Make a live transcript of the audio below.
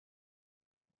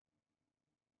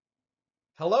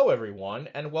Hello everyone,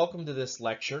 and welcome to this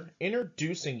lecture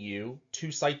introducing you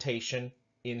to citation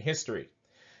in history.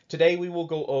 Today we will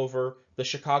go over the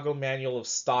Chicago Manual of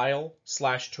Style /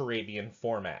 Turabian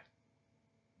format.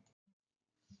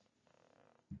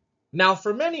 Now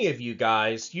for many of you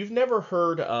guys, you've never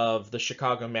heard of the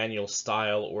Chicago Manual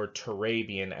Style or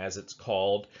Turabian as it's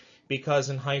called,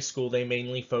 because in high school they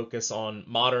mainly focus on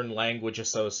Modern Language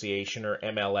Association or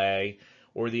MLA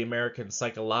or the American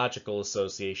Psychological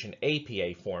Association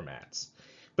APA formats.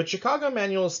 But Chicago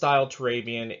Manual of Style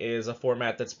Turabian is a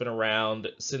format that's been around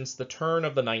since the turn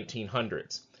of the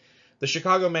 1900s. The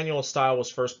Chicago Manual of Style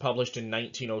was first published in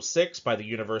 1906 by the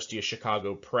University of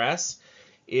Chicago Press.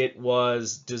 It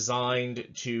was designed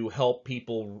to help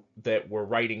people that were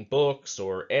writing books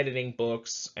or editing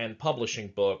books and publishing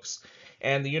books.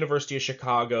 And the University of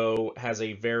Chicago has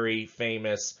a very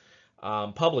famous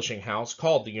publishing house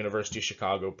called the University of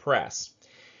Chicago Press.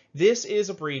 This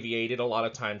is abbreviated. A lot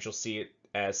of times you'll see it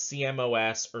as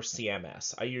CMOS or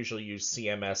CMS. I usually use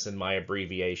CMS in my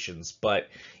abbreviations, but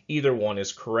either one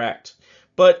is correct.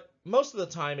 But most of the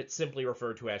time it's simply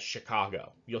referred to as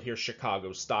Chicago. You'll hear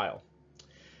Chicago Style.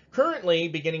 Currently,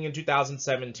 beginning in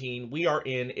 2017, we are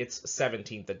in its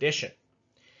 17th edition.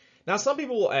 Now, some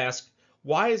people will ask,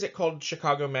 why is it called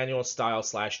Chicago Manual of Style /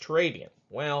 Turabian?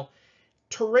 Well,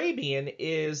 Turabian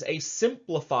is a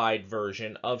simplified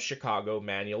version of Chicago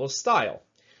Manual of Style.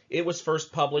 It was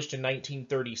first published in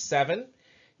 1937.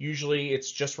 Usually it's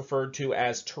just referred to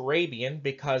as Turabian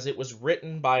because it was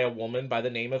written by a woman by the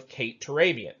name of Kate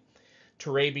Turabian.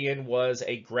 Turabian was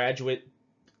a graduate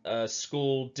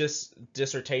school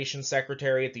dissertation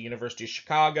secretary at the University of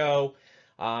Chicago.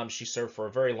 She served for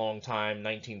a very long time,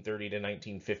 1930 to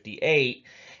 1958,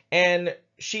 and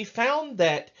she found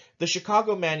that the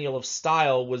Chicago Manual of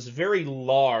Style was very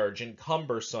large and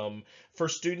cumbersome for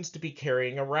students to be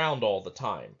carrying around all the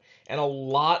time. And a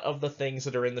lot of the things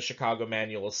that are in the Chicago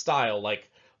Manual of Style, like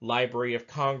Library of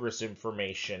Congress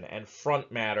information and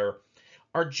front matter,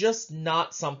 are just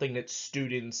not something that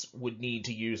students would need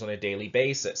to use on a daily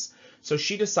basis. So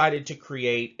she decided to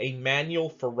create a manual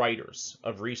for writers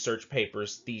of research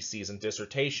papers, theses, and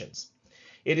dissertations.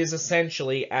 It is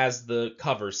essentially, as the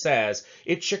cover says,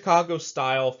 it's Chicago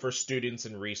style for students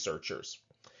and researchers.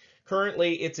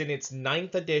 Currently, it's in its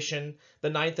 9th edition. The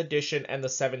 9th edition and the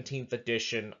 17th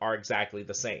edition are exactly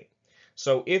the same.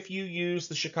 So if you use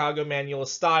the Chicago Manual of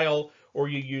Style or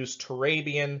you use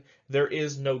Turabian, there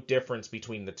is no difference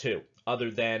between the two,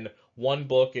 other than one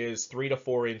book is 3 to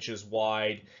 4 inches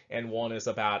wide and one is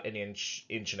about an inch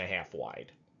and a half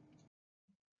wide.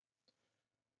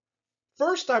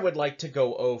 First, I would like to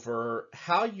go over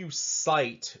how you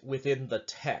cite within the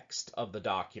text of the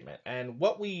document. And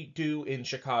what we do in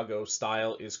Chicago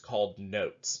style is called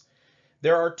notes.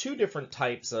 There are two different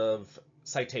types of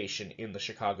citation in the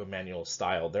Chicago Manual of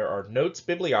Style. There are notes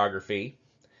bibliography,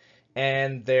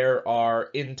 and there are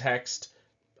in-text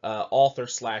author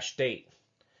 / date.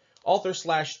 Author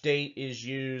 / date is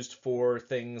used for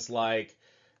things like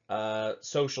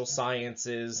social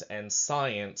sciences and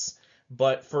science,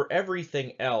 but for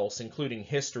everything else, including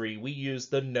history, we use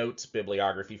the notes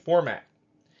bibliography format.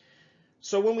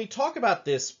 So when we talk about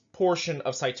this portion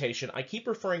of citation, I keep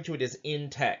referring to it as in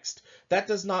text. That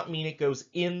does not mean it goes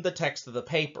in the text of the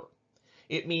paper.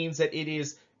 It means that it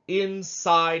is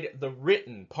inside the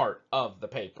written part of the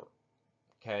paper.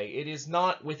 Okay, it is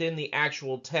not within the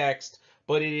actual text,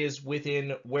 but it is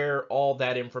within where all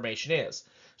that information is.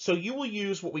 So you will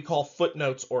use what we call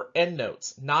footnotes or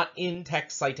endnotes, not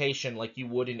in-text citation like you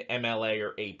would in MLA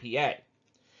or APA.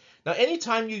 Now,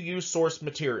 anytime you use source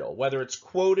material, whether it's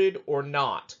quoted or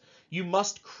not, you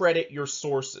must credit your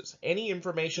sources. Any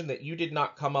information that you did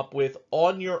not come up with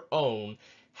on your own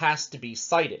has to be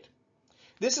cited.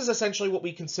 This is essentially what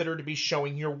we consider to be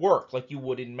showing your work, like you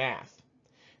would in math.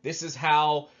 This is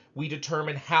how we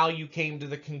determine how you came to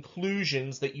the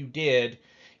conclusions that you did.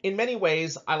 In many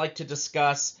ways, I like to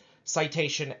discuss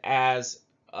citation as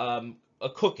a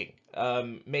cooking,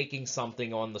 making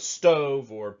something on the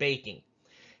stove or baking.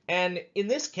 And in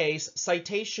this case,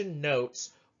 citation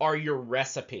notes are your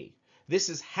recipe. This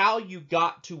is how you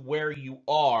got to where you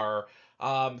are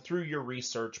through your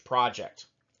research project.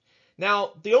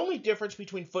 Now, the only difference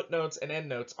between footnotes and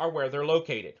endnotes are where they're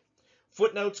located.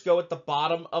 Footnotes go at the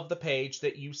bottom of the page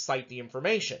that you cite the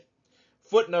information.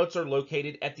 Footnotes are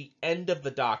located at the end of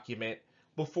the document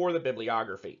before the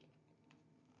bibliography.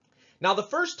 Now, the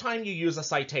first time you use a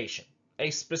citation,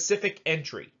 a specific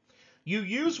entry, you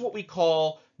use what we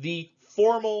call the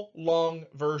formal long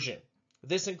version.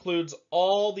 This includes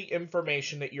all the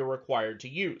information that you're required to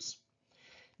use.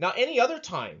 Now, any other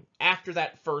time after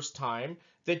that first time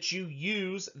that you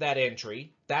use that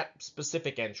entry, that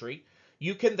specific entry,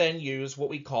 you can then use what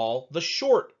we call the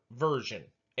short version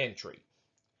entry.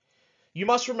 You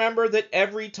must remember that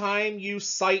every time you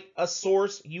cite a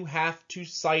source, you have to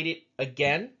cite it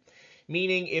again,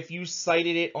 meaning if you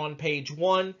cited it on page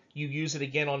 1, you use it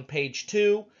again on page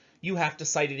 2, you have to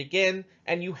cite it again,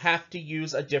 and you have to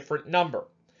use a different number.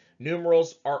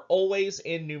 Numerals are always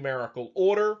in numerical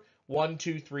order, 1,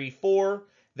 2, 3, 4.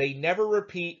 They never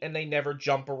repeat and they never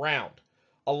jump around.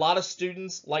 A lot of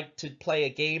students like to play a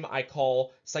game I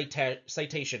call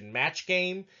citation match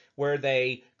game, where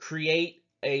they create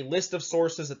a list of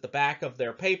sources at the back of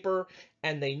their paper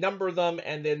and they number them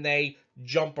and then they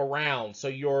jump around. So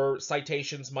your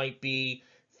citations might be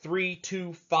 3,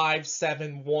 2, 5,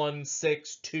 7, 1,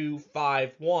 6, 2,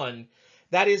 5, 1.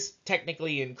 That is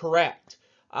technically incorrect.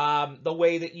 The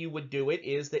way that you would do it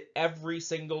is that every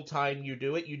single time you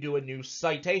do it, you do a new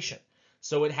citation.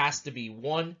 So it has to be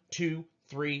 1, 2,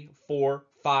 3, 4,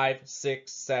 5,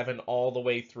 6, 7, all the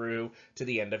way through to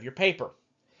the end of your paper.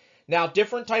 Now,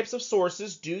 different types of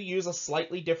sources do use a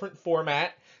slightly different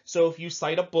format. So if you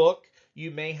cite a book,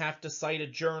 you may have to cite a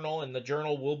journal, and the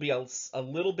journal will be a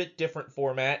little bit different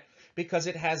format because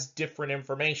it has different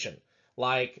information,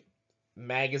 like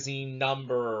magazine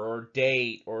number or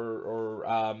date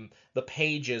or the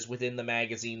pages within the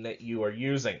magazine that you are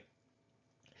using.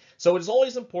 So it is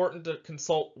always important to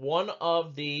consult one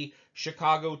of the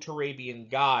Chicago Turabian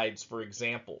guides for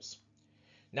examples.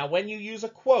 Now, when you use a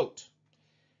quote,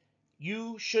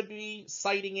 you should be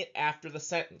citing it after the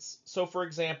sentence. So, for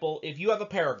example, if you have a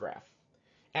paragraph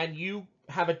and you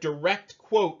have a direct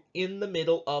quote in the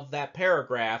middle of that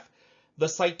paragraph, the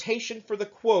citation for the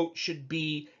quote should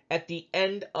be at the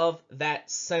end of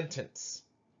that sentence.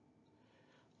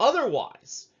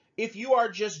 Otherwise, if you are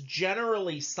just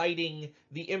generally citing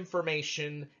the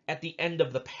information at the end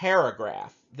of the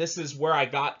paragraph, this is where I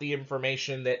got the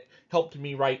information that helped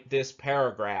me write this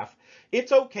paragraph,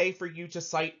 it's okay for you to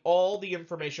cite all the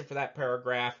information for that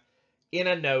paragraph in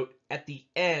a note at the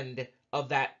end of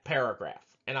that paragraph.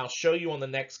 And I'll show you on the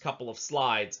next couple of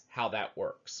slides how that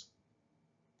works.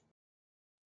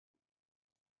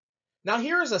 Now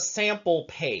here is a sample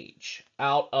page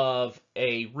out of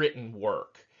a written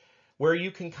work where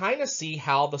you can kind of see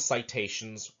how the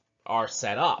citations are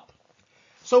set up.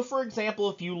 So for example,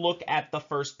 if you look at the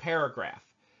first paragraph,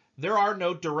 there are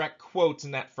no direct quotes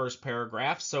in that first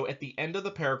paragraph, so at the end of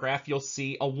the paragraph you'll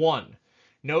see a 1.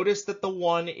 Notice that the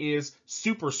 1 is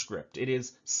superscript. It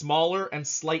is smaller and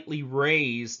slightly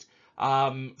raised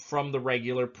from the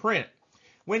regular print.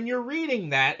 When you're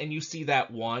reading that and you see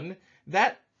that 1,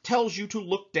 that tells you to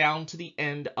look down to the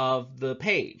end of the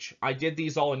page. I did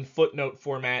these all in footnote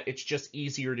format. It's just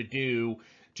easier to do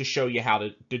to show you how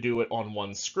to do it on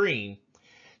one screen.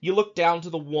 You look down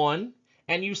to the 1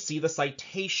 and you see the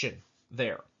citation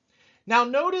there. Now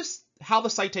notice how the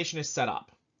citation is set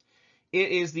up. It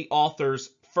is the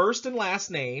author's first and last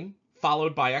name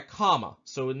followed by a comma.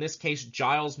 So in this case,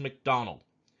 Giles MacDonald.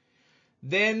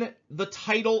 Then the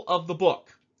title of the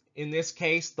book. In this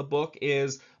case, the book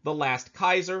is The Last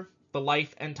Kaiser, The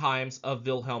Life and Times of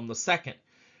Wilhelm II.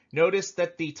 Notice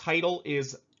that the title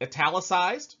is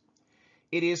italicized.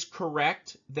 It is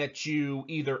correct that you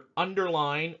either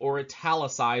underline or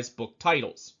italicize book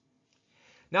titles.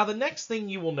 Now, the next thing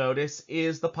you will notice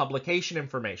is the publication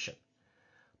information.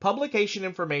 Publication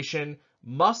information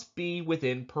must be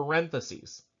within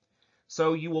parentheses.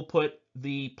 So you will put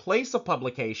the place of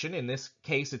publication, in this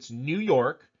case it's New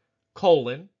York,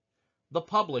 colon, the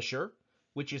publisher,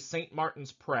 which is St.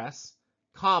 Martin's Press,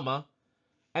 comma,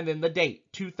 and then the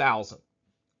date, 2000.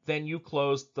 Then you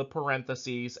close the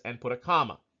parentheses and put a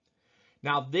comma.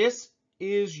 Now this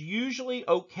is usually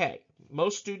okay.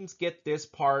 Most students get this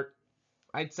part,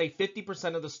 I'd say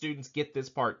 50% of the students get this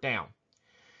part down.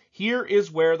 Here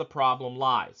is where the problem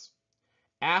lies.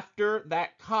 After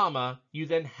that comma, you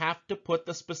then have to put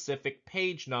the specific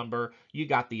page number you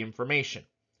got the information.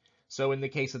 So in the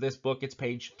case of this book, it's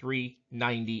page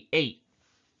 398.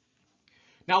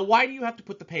 Now, why do you have to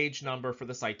put the page number for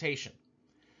the citation?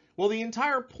 Well, the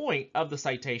entire point of the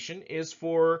citation is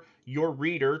for your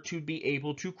reader to be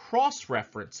able to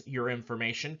cross-reference your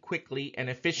information quickly and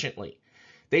efficiently.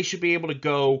 They should be able to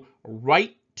go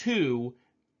right to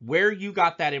where you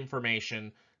got that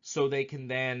information so they can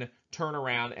then turn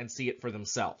around and see it for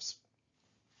themselves.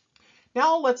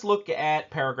 Now let's look at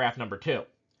paragraph number 2.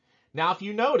 Now, if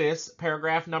you notice,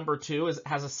 paragraph number 2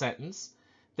 has a sentence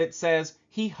that says,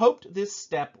 he hoped this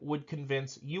step would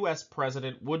convince U.S.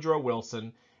 President Woodrow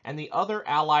Wilson and the other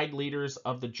Allied leaders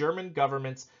of the German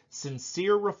government's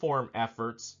sincere reform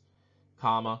efforts,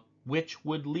 comma, which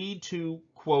would lead to,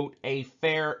 quote, a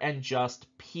fair and just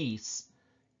peace,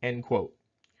 end quote.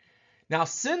 Now,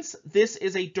 since this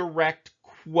is a direct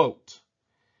quote,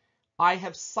 I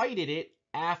have cited it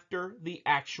after the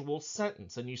actual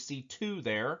sentence, and you see two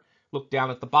there. Look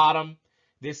down at the bottom.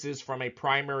 This is from a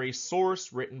primary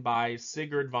source written by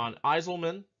Sigurd von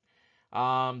Eiselman.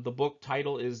 The book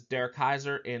title is Der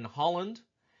Kaiser in Holland.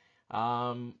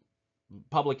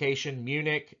 Publication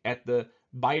Munich at the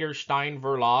Biederstein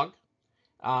Verlag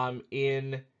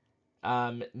in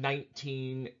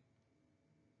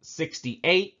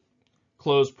 1968,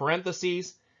 close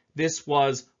parentheses. This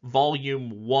was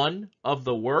volume 1 of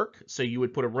the work, so you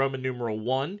would put a Roman numeral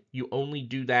 1. You only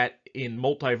do that in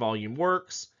multi-volume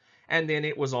works, and then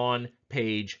it was on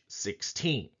page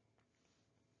 16.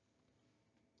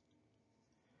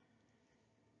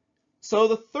 So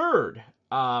the third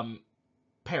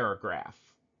paragraph,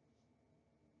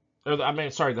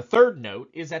 the third note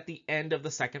is at the end of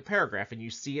the second paragraph, and you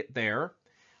see it there,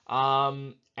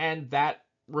 and that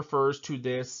refers to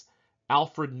this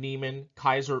Alfred Niemann,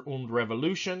 Kaiser und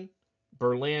Revolution,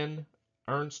 Berlin,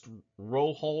 Ernst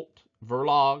Roholt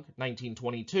Verlag,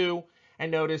 1922. And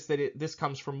notice that this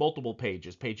comes from multiple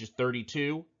pages, pages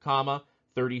 32,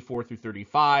 34 through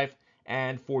 35,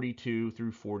 and 42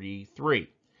 through 43.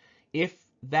 If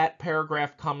that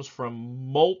paragraph comes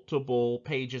from multiple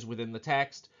pages within the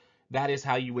text, that is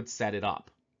how you would set it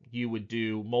up. You would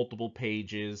do multiple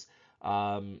pages.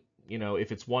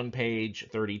 If it's one page,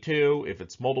 32. If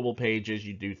it's multiple pages,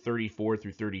 you do 34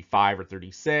 through 35 or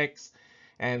 36.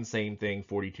 And same thing,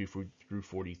 42 through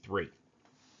 43.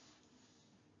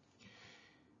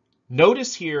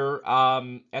 Notice here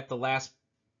at the last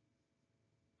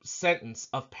sentence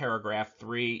of paragraph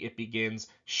 3, it begins,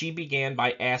 she began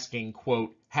by asking,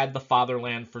 quote, had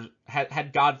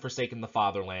God forsaken the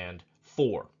fatherland?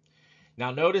 4.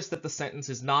 Now notice that the sentence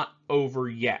is not over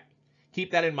yet.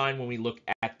 Keep that in mind when we look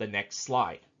at the next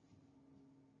slide.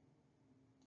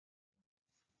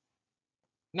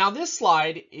 Now this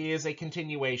slide is a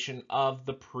continuation of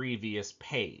the previous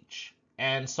page.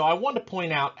 And so I want to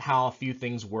point out how a few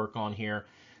things work on here.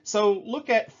 So look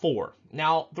at 4.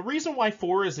 Now the reason why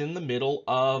 4 is in the middle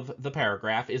of the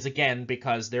paragraph is again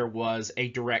because there was a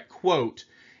direct quote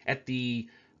at the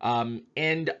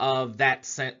end of that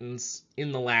sentence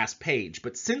in the last page.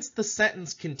 But since the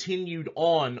sentence continued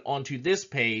onto this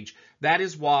page, that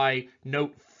is why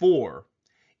note 4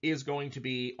 is going to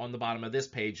be on the bottom of this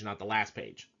page, not the last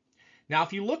page. Now,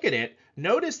 if you look at it,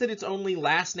 notice that it's only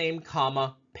last name,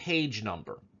 comma, page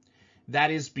number.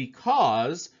 That is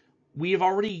because we have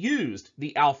already used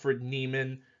the Alfred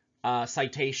Niemann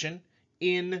citation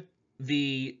in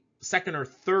the second or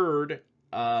third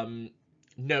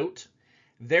note.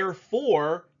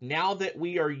 Therefore, now that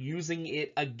we are using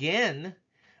it again,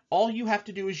 all you have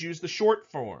to do is use the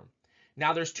short form.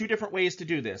 Now, there's two different ways to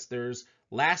do this. There's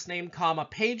last name, comma,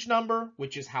 page number,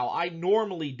 which is how I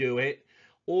normally do it,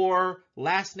 or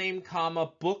last name, comma,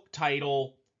 book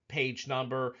title, page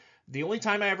number. The only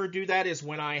time I ever do that is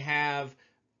when I have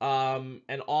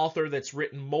an author that's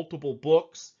written multiple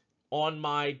books on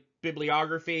my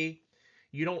bibliography.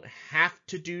 You don't have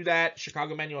to do that.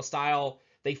 Chicago Manual Style,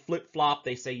 they flip-flop.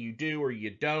 They say you do or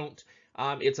you don't.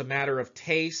 It's a matter of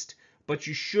taste, but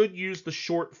you should use the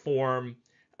short form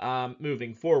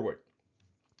moving forward.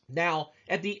 Now,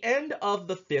 at the end of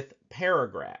the fifth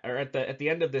paragraph, or at the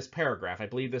end of this paragraph, I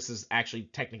believe this is actually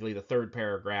technically the third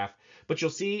paragraph, but you'll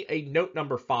see a note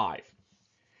number 5.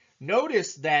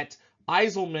 Notice that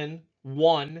Eiselman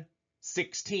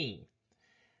 1:16.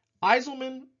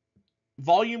 Eiselman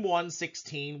Volume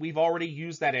 1:16, we've already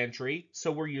used that entry,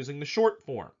 so we're using the short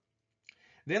form.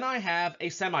 Then I have a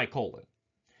semicolon.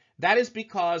 That is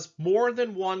because more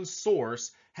than one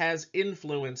source has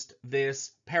influenced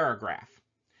this paragraph.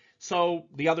 So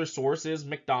the other source is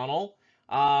McDonald.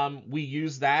 We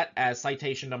use that as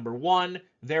citation number 1.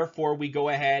 Therefore, we go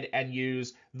ahead and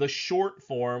use the short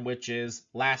form, which is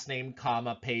last name,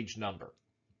 comma, page number.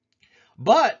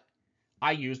 But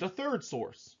I used a third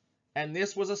source, and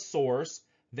this was a source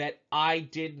that I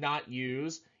did not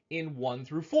use in 1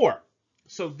 through 4.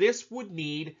 So this would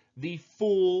need the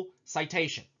full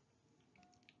citation.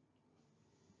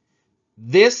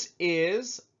 This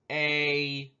is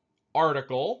an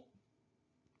article.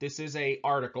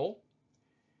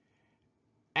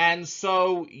 And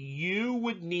so you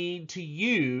would need to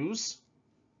use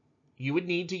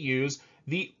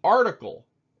the article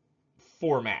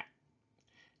format,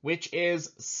 which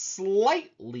is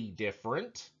slightly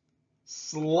different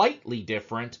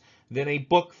than a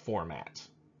book format.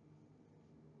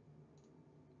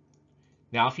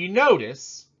 Now, if you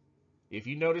notice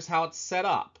how it's set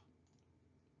up,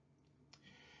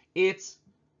 It's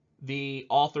the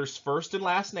author's first and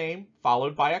last name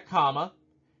followed by a comma,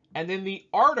 and then the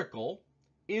article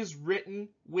is written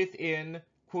within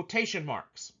quotation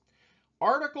marks.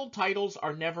 Article titles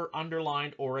are never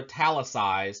underlined or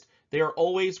italicized. They are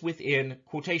always within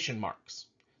quotation marks.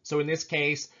 So in this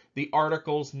case, the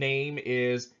article's name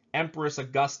is Empress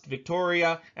Auguste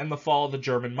Victoria and the Fall of the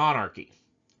German Monarchy.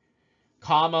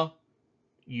 Comma,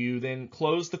 you then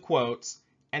close the quotes,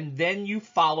 and then you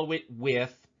follow it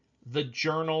with the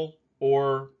journal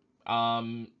or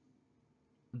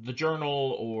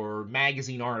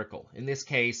magazine article. In this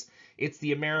case, it's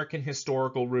the American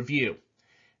Historical Review.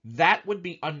 That would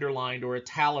be underlined or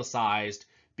italicized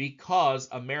because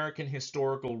American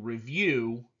Historical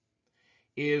Review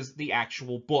is the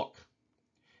actual book.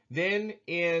 Then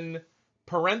in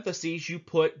parentheses, you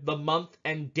put the month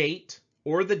and date,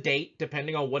 or the date,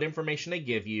 depending on what information they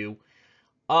give you,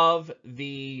 of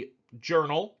the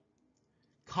journal,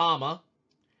 comma,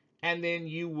 and then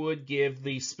you would give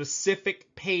the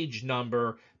specific page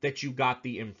number that you got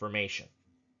the information.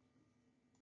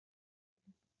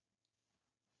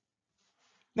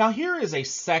 Now here is a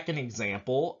second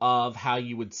example of how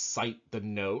you would cite the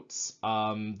notes.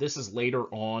 This is later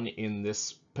on in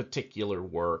this particular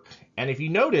work. And if you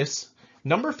notice,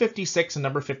 number 56 and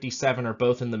number 57 are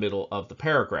both in the middle of the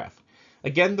paragraph.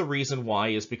 Again, the reason why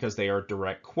is because they are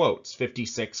direct quotes.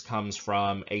 56 comes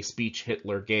from a speech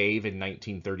Hitler gave in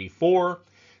 1934.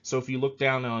 So if you look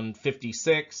down on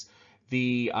 56,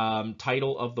 the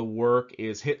title of the work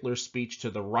is Hitler's Speech to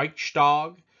the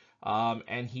Reichstag.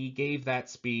 And he gave that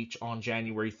speech on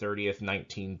January 30th,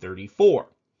 1934.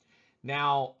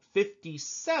 Now,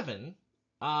 57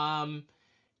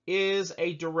 is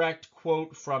a direct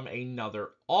quote from another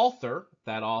author.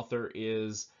 That author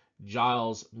is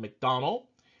Giles MacDonald.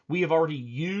 We have already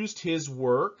used his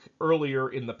work earlier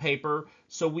in the paper,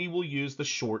 so we will use the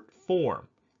short form.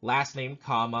 Last name,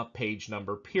 comma, page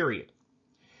number, period.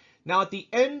 Now, at the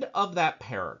end of that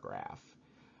paragraph,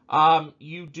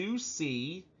 you do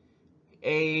see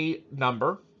a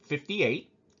number,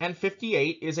 58, and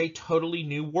 58 is a totally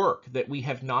new work that we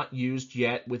have not used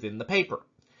yet within the paper.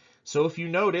 So if you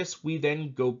notice, we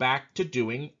then go back to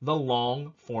doing the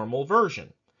long formal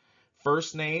version.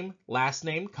 First name, last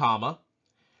name, comma,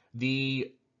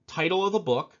 the title of the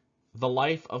book, The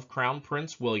Life of Crown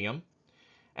Prince William,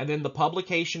 and then the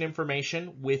publication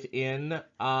information within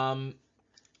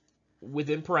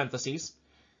parentheses,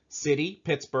 city,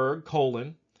 Pittsburgh,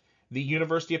 colon, the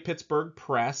University of Pittsburgh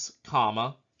Press,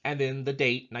 comma, and then the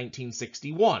date,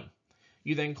 1961.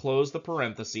 You then close the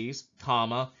parentheses,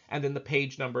 comma, and then the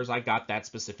page numbers, I got that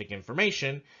specific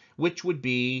information, which would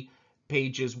be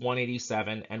pages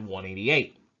 187 and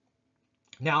 188.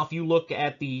 Now, if you look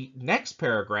at the next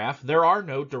paragraph, there are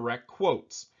no direct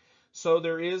quotes. So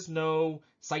there is no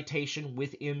citation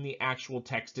within the actual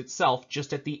text itself,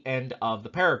 just at the end of the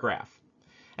paragraph.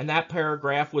 And that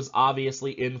paragraph was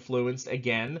obviously influenced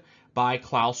again by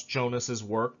Klaus Jonas's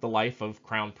work, The Life of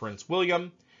Crown Prince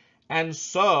William. And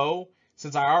so,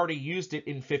 since I already used it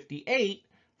in 58,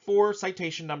 for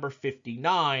citation number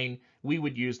 59, we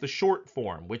would use the short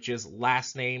form, which is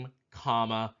last name,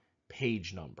 comma,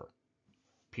 page number,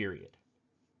 period.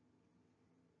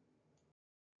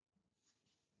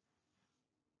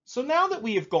 So now that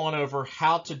we have gone over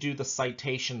how to do the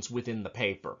citations within the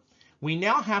paper, we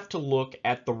now have to look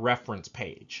at the reference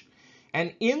page.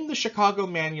 And in the Chicago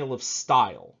Manual of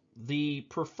Style, the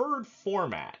preferred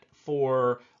format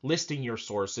for listing your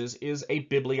sources is a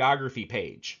bibliography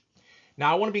page.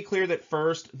 Now, I want to be clear that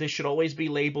first, this should always be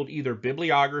labeled either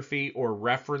bibliography or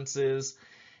references.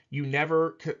 You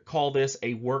never call this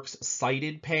a works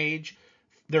cited page.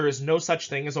 There is no such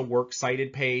thing as a works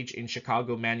cited page in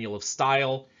Chicago Manual of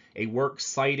Style. A works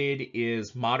cited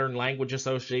is Modern Language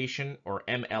Association or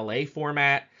MLA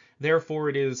format. Therefore,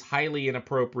 it is highly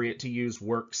inappropriate to use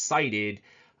works cited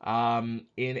in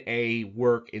a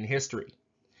work in history.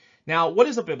 Now, what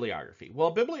is a bibliography? Well,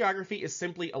 a bibliography is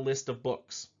simply a list of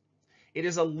books. It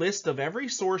is a list of every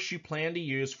source you plan to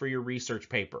use for your research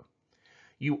paper.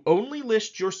 You only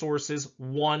list your sources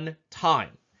one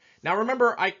time. Now,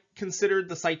 remember, I considered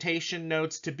the citation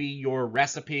notes to be your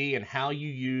recipe and how you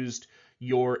used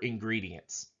your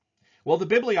ingredients. Well, the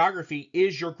bibliography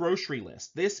is your grocery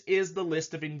list. This is the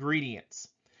list of ingredients.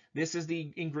 This is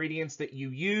the ingredients that you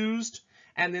used,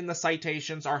 and then the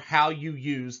citations are how you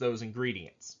use those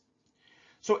ingredients.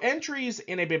 So entries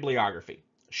in a bibliography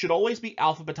should always be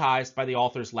alphabetized by the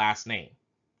author's last name.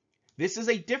 This is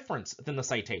a difference than the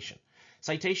citation.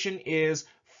 Citation is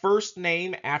first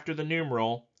name after the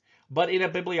numeral, but in a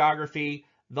bibliography,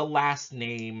 the last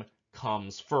name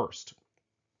comes first.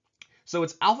 So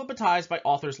it's alphabetized by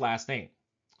author's last name.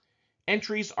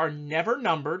 Entries are never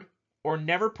numbered or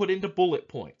never put into bullet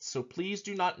points. So please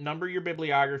do not number your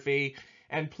bibliography,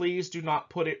 and please do not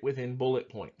put it within bullet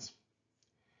points.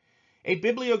 A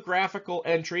bibliographical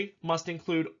entry must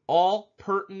include all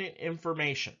pertinent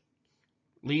information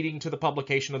leading to the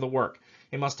publication of the work.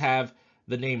 It must have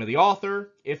the name of the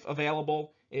author, if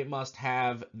available. It must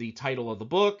have the title of the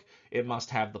book. It must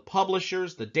have the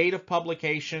publishers, the date of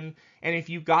publication, and if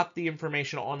you got the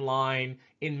information online,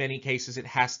 in many cases it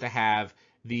has to have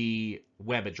the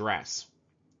web address.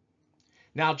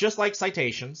 Now, just like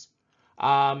citations,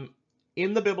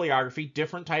 in the bibliography,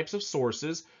 different types of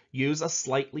sources use a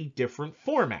slightly different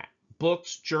format.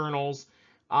 Books, journals,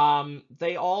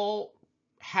 they all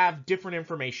have different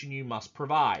information you must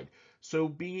provide. So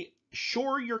be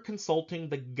sure you're consulting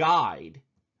the guide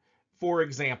for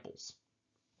examples.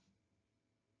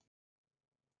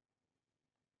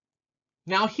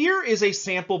 Now here is a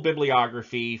sample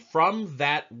bibliography from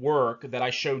that work that I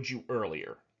showed you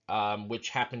earlier, which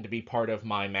happened to be part of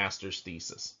my master's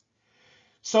thesis.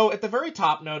 So at the very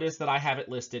top, notice that I have it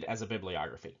listed as a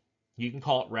bibliography. You can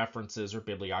call it references or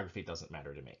bibliography, doesn't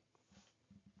matter to me.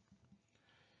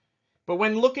 But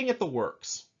when looking at the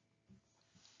works,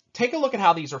 take a look at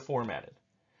how these are formatted.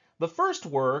 The first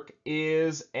work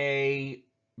is a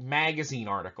magazine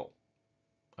article,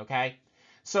 okay?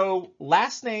 So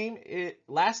last name,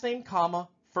 comma,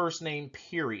 first name,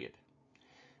 period.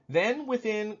 Then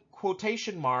within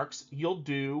quotation marks, you'll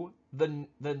do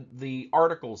the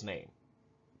article's name.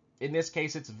 In this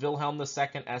case, it's Wilhelm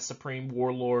II as Supreme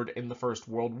Warlord in the First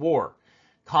World War,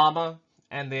 comma,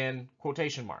 and then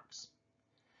quotation marks.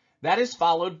 That is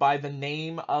followed by the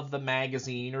name of the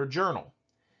magazine or journal.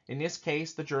 In this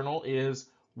case, the journal is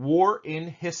War in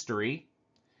History,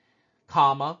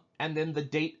 comma, and then the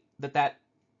date that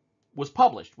was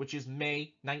published, which is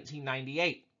May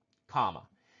 1998, comma.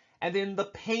 And then the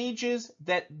pages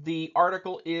that the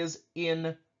article is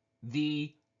in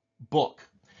the book.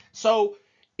 So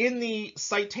in the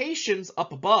citations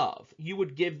up above, you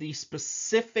would give the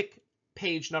specific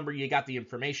page number you got the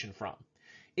information from.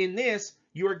 In this,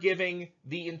 you are giving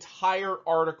the entire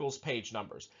article's page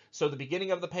numbers. So the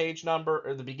beginning of the page number,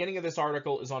 or the beginning of this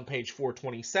article is on page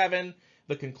 427.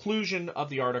 The conclusion of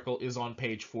the article is on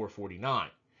page 449.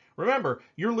 Remember,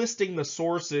 you're listing the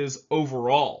sources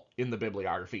overall in the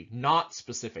bibliography, not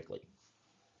specifically.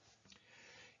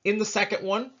 In the second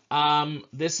one,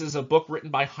 this is a book written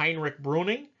by Heinrich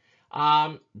Brüning.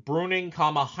 Brüning,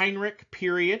 comma, Heinrich,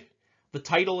 period. The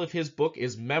title of his book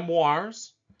is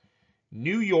Memoirs,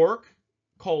 New York,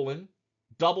 colon,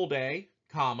 Doubleday,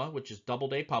 comma, which is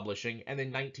Doubleday Publishing, and then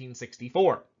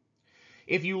 1964.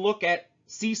 If you look at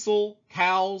Cecil,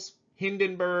 Cowles,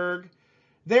 Hindenburg,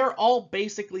 they're all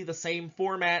basically the same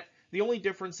format. The only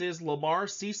difference is Lamar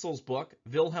Cecil's book,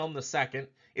 Wilhelm II,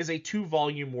 is a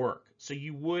 2-volume work. So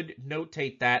you would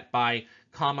notate that by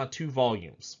comma 2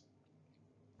 volumes.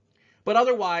 But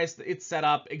otherwise, it's set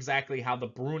up exactly how the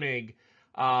Brüning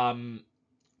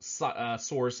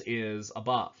source is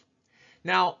above.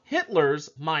 Now, Hitler's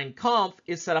Mein Kampf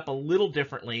is set up a little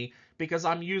differently because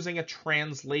I'm using a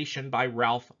translation by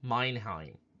Ralph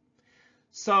Meinheim.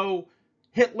 So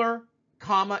Hitler,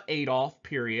 comma, Adolf,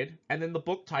 period, and then the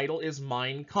book title is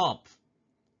Mein Kampf,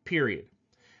 period.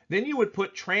 Then you would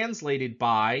put translated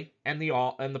by and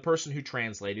the person who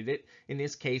translated it. In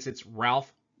this case, it's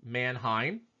Ralph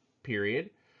Mannheim,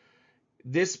 period.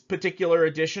 This particular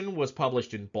edition was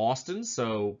published in Boston,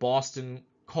 so Boston,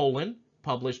 colon,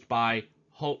 published by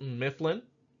Houghton Mifflin,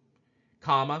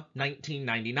 comma,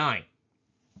 1999.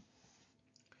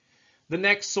 The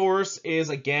next source is,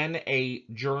 again, a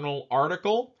journal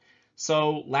article.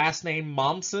 So last name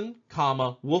Mommsen,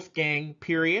 comma, Wolfgang,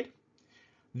 period.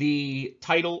 The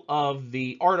title of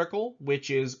the article, which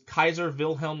is Kaiser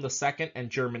Wilhelm II and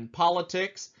German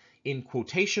Politics, in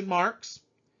quotation marks,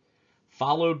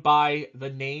 followed by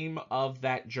the name of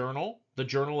that journal, the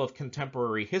Journal of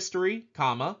Contemporary History,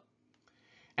 comma,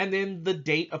 and then the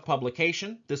date of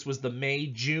publication. This was the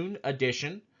May-June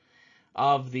edition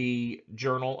of the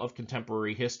Journal of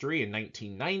Contemporary History in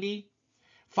 1990,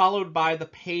 followed by the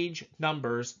page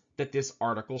numbers that this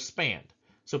article spanned.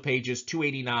 So pages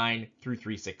 289 through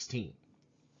 316.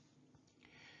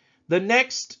 The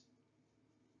next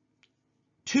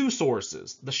two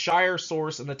sources, the Shire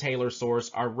source and the Taylor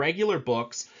source, are regular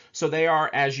books, so they are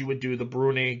as you would do the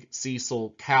Brüning,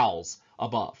 Cecil, Cowles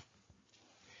above.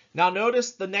 Now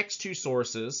notice the next two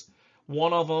sources.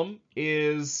 One of them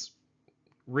is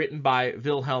written by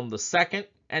Wilhelm II,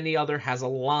 and the other has a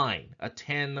line, a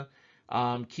 10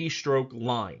 keystroke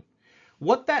line.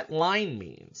 What that line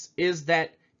means is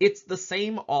that it's the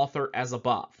same author as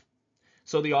above.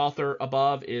 So the author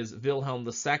above is Wilhelm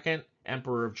II,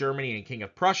 Emperor of Germany and King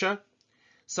of Prussia.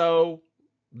 So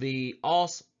the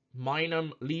Aus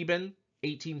meinem Leben,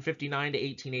 1859 to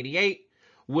 1888,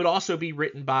 would also be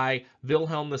written by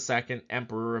Wilhelm II,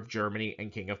 Emperor of Germany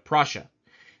and King of Prussia.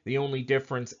 The only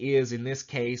difference is, in this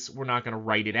case, we're not going to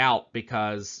write it out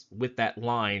because with that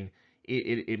line,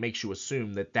 it makes you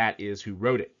assume that that is who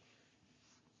wrote it.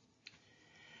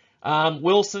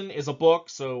 Wilson is a book,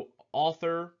 so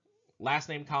author, last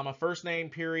name, comma, first name,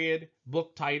 period,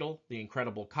 book title, The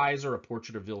Incredible Kaiser, A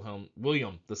Portrait of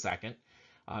William II.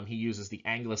 He uses the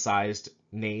anglicized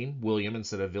name, William,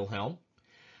 instead of Wilhelm.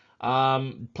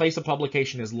 Place of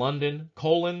publication is London,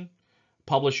 colon,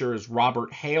 publisher is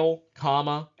Robert Hale,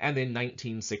 comma, and then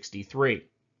 1963.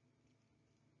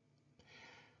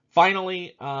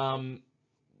 Finally,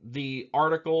 the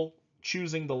article,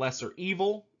 Choosing the Lesser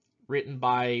Evil, written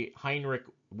by Heinrich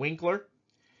Winkler.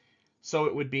 So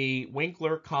it would be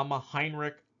Winkler, comma,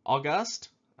 Heinrich August.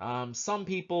 Some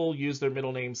people use their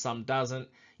middle name, some doesn't.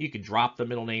 You can drop the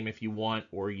middle name if you want,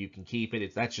 or you can keep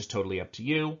it. That's just totally up to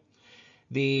you.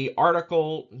 The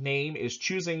article name is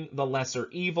Choosing the Lesser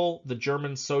Evil, the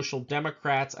German Social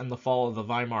Democrats and the Fall of the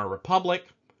Weimar Republic,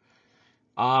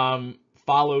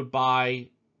 followed by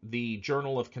the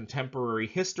Journal of Contemporary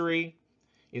History.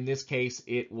 In this case,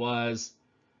 it was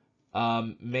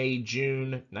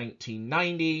May-June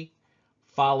 1990,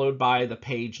 followed by the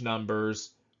page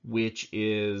numbers, which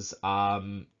is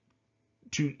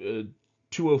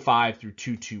 205 through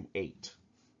 228.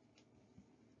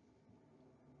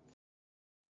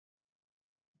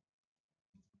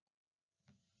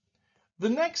 The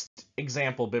next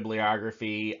example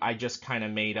bibliography I just kind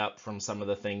of made up from some of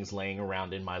the things laying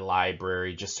around in my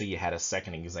library, just so you had a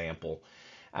second example.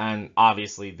 And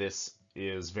obviously this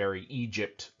is very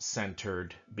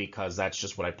Egypt-centered because that's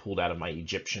just what I pulled out of my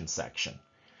Egyptian section.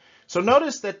 So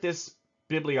notice that this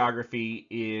bibliography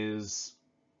is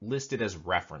listed as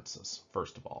references,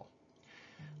 first of all.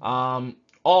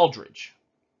 Aldridge.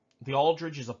 The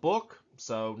Aldridge is a book.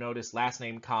 So notice last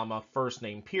name, comma, first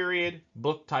name, period,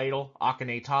 book title,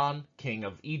 Akhenaten, King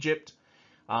of Egypt,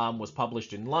 was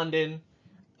published in London,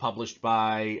 published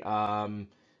by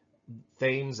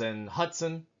Thames and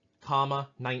Hudson, comma,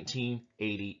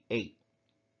 1988.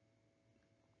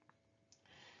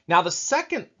 Now the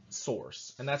second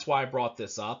source, and that's why I brought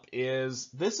this up,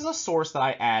 is a source that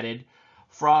I added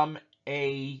from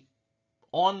a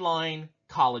online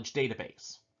college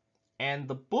database. And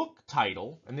the book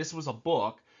title, and this was a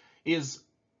book, is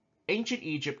Ancient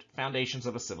Egypt, Foundations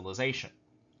of a Civilization.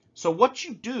 So what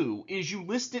you do is you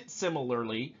list it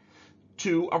similarly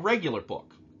to a regular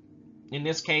book. In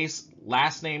this case,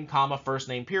 last name, comma, first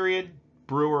name, period,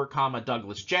 Brewer, comma,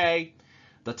 Douglas J.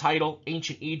 The title,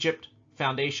 Ancient Egypt,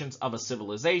 Foundations of a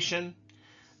Civilization.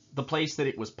 The place that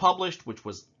it was published, which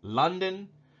was London,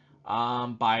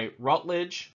 by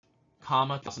Routledge,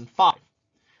 comma, 2005.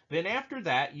 Then after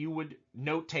that, you would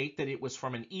notate that it was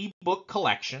from an ebook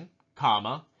collection,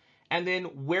 comma, and then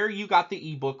where you got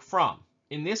the ebook from.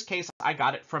 In this case, I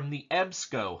got it from the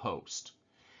EBSCO host.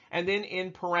 And then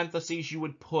in parentheses, you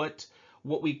would put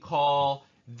what we call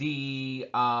the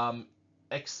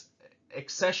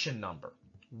accession number,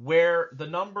 where the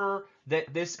number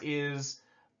that this is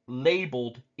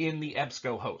labeled in the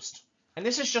EBSCO host. And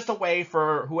this is just a way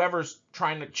for whoever's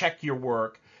trying to check your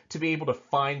work to be able to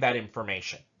find that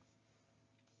information.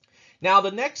 Now,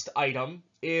 the next item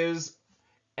is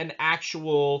an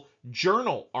actual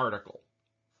journal article.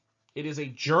 It is a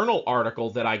journal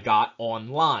article that I got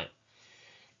online.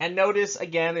 And notice,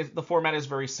 again, the format is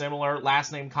very similar.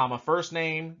 Last name, comma, first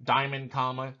name, Diamond,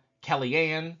 comma,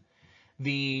 Kellyanne.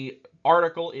 The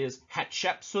article is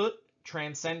Hatshepsut,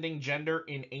 Transcending Gender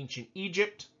in Ancient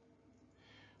Egypt.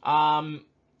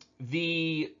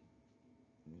 The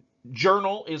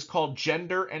journal is called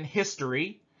Gender and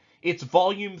History. It's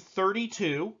volume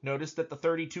 32. Notice that the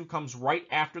 32 comes right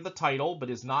after the title, but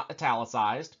is not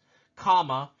italicized,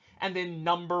 comma, and then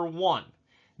number 1.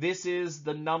 This is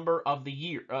the number of the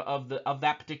year of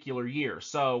that particular year.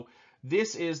 So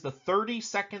this is the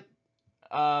 32nd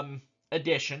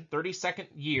edition, 32nd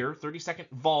year, 32nd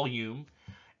volume,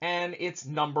 and it's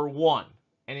number 1.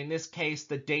 And in this case,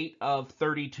 the date of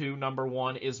 32, number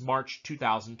 1, is March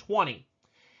 2020.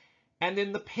 And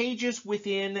then the pages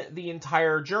within the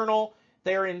entire journal,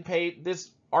 they're in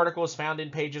this article is found in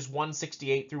pages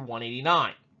 168 through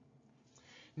 189.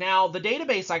 Now, the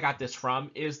database I got this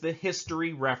from is the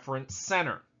History Reference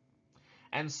Center.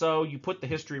 And so you put the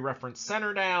History Reference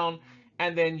Center down,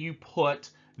 and then you put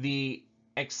the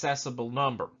accessible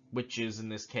number, which is, in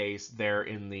this case, there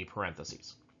in the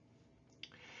parentheses.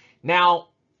 Now,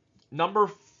 number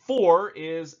 4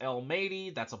 is El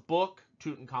Mahdi. That's a book,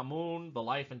 Tutankhamun, The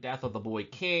Life and Death of the Boy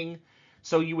King.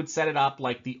 So you would set it up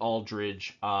like the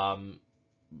Aldridge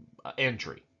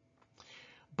entry.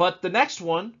 But the next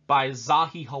one, by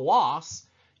Zahi Hawass,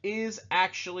 is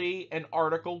actually an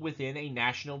article within a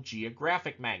National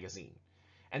Geographic magazine.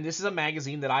 And this is a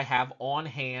magazine that I have on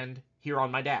hand here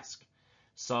on my desk.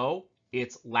 So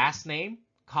it's last name,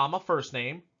 comma, first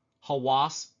name,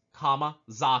 Hawass, comma,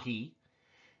 Zahi.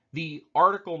 The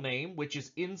article name, which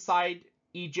is Inside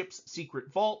Egypt's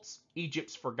Secret Vaults,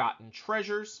 Egypt's Forgotten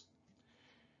Treasures.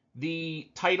 The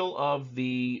title of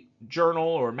the journal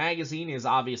or magazine is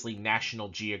obviously National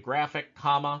Geographic,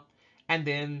 comma, and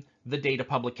then the date of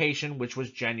publication, which was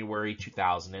January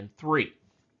 2003.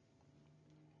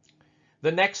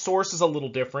 The next source is a little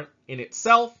different in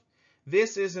itself.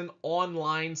 This is an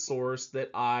online source that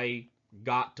I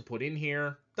got to put in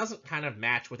here. Doesn't kind of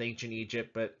match with ancient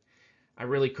Egypt, but I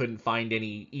really couldn't find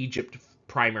any Egypt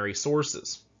primary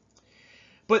sources.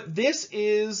 But this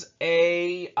is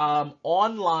a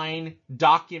online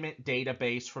document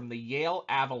database from the Yale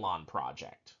Avalon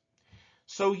Project.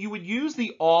 So you would use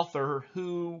the author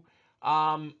who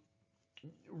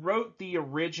wrote the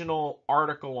original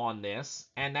article on this,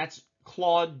 and that's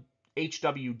Claude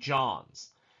H.W. Johns.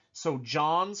 So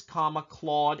Johns, comma,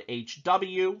 Claude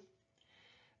H.W.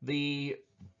 The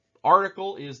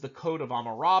article is the Code of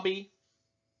Hammurabi.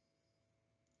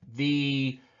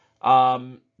 The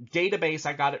database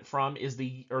I got it from is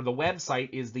the website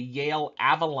is the Yale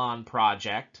Avalon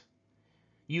Project.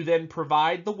 You then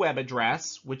provide the web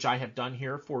address, which I have done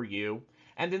here for you,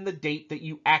 and then the date that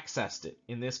you accessed it.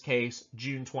 In this case,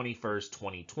 June 21st,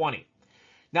 2020.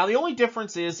 Now, the only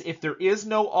difference is if there is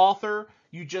no author,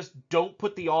 you just don't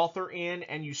put the author in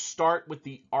and you start with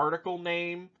the article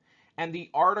name, and the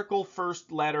article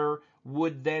first letter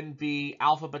would then be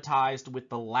alphabetized with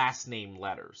the last name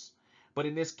letters. But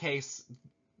in this case,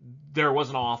 there was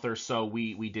an author, so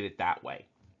we did it that way.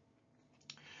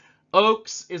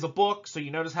 Oaks is a book, so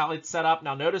you notice how it's set up.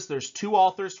 Now notice there's 2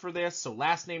 authors for this, so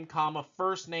last name, comma,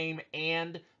 first name,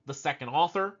 and the second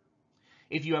author.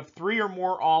 If you have 3 or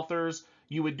more authors,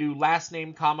 you would do last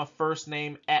name, comma, first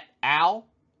name, et al,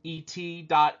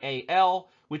 et.al,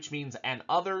 which means and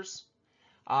others.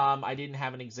 I didn't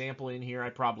have an example in here. I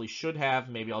probably should have.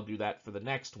 Maybe I'll do that for the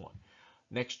next one,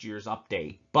 next year's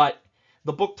update. But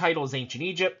the book title is Ancient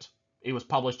Egypt. It was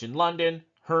published in London,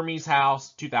 Hermes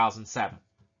House, 2007.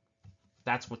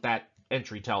 That's what that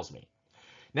entry tells me.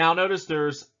 Now notice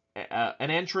there's an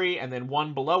entry and then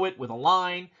one below it with a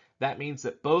line. That means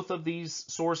that both of these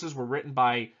sources were written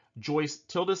by Joyce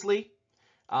Tildesley.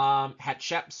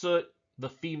 Hatshepsut, the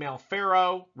Female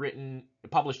Pharaoh,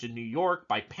 published in New York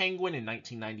by Penguin in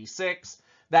 1996.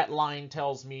 That line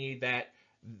tells me that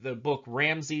the book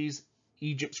Ramses,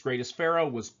 Egypt's Greatest Pharaoh,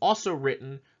 was also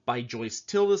written by Joyce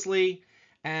Tildesley,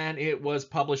 and it was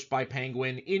published by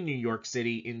Penguin in New York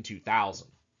City in 2000.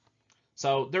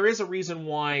 So there is a reason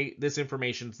why this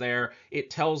information's there.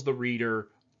 It tells the reader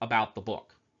about the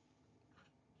book.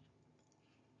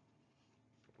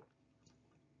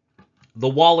 The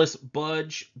Wallace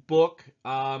Budge book,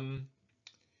 that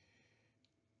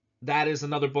is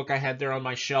another book I had there on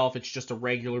my shelf. It's just a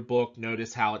regular book.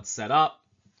 Notice how it's set up.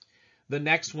 The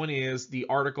next one is the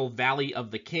article Valley of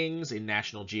the Kings in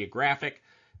National Geographic,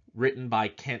 written by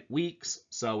Kent Weeks.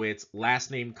 So it's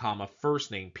last name, comma,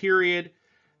 first name, period.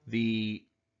 The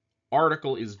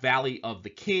article is Valley of the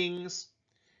Kings.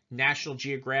 National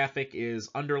Geographic is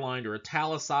underlined or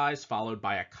italicized, followed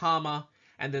by a comma,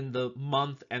 and then the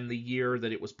month and the year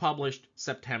that it was published,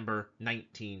 September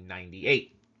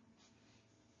 1998.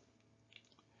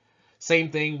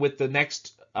 Same thing with the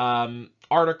next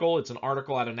article. It's an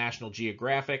article out of National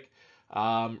Geographic,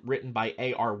 written by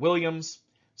A.R. Williams.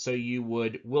 So you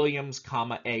would Williams,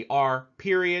 comma, A.R.,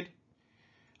 period.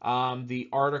 The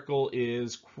article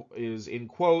is in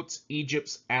quotes,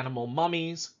 Egypt's Animal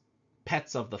Mummies,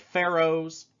 Pets of the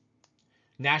Pharaohs.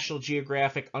 National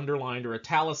Geographic underlined or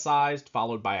italicized,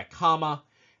 followed by a comma,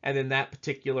 and then that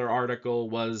particular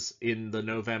article was in the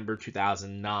November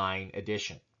 2009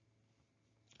 edition.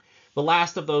 The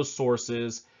last of those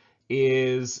sources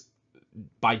is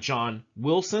by John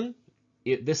Wilson.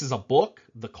 This is a book,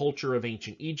 The Culture of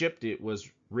Ancient Egypt. It was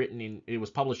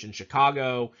published in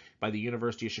Chicago by the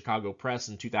University of Chicago Press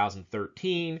in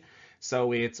 2013.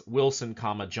 So it's Wilson,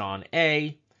 comma, John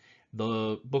A.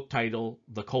 The book title,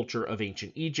 The Culture of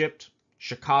Ancient Egypt,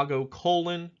 Chicago,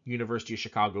 University of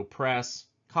Chicago Press,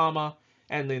 comma,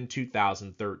 and then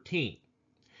 2013.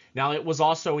 Now, it was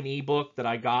also an ebook that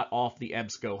I got off the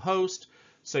EBSCO host,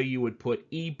 so you would put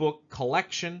ebook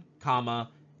collection, comma,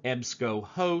 EBSCO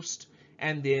host,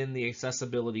 and then the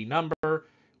accessibility number,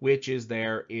 which is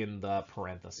there in the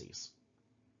parentheses.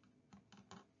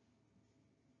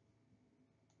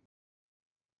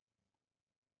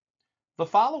 The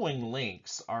following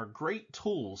links are great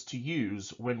tools to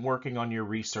use when working on your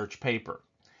research paper.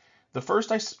 The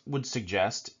first I would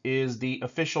suggest is the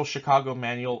official Chicago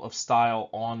Manual of Style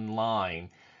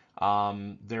online.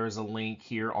 There is a link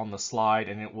here on the slide,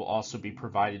 and it will also be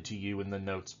provided to you in the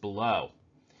notes below.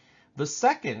 The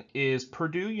second is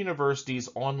Purdue University's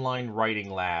online writing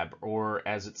lab, or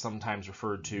as it's sometimes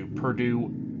referred to,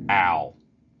 Purdue OWL.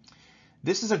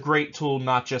 This is a great tool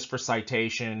not just for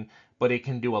citation, but it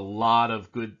can do a lot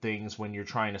of good things when you're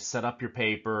trying to set up your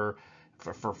paper,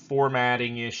 for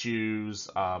formatting issues,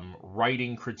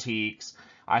 writing critiques.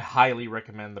 I highly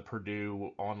recommend the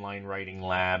Purdue Online Writing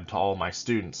Lab to all my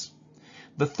students.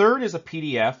 The third is a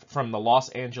PDF from the Los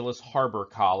Angeles Harbor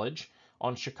College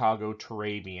on Chicago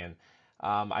Turabian.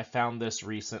 I found this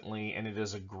recently, and it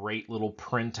is a great little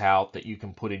printout that you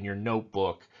can put in your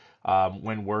notebook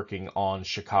when working on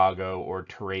Chicago or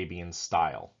Turabian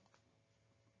style.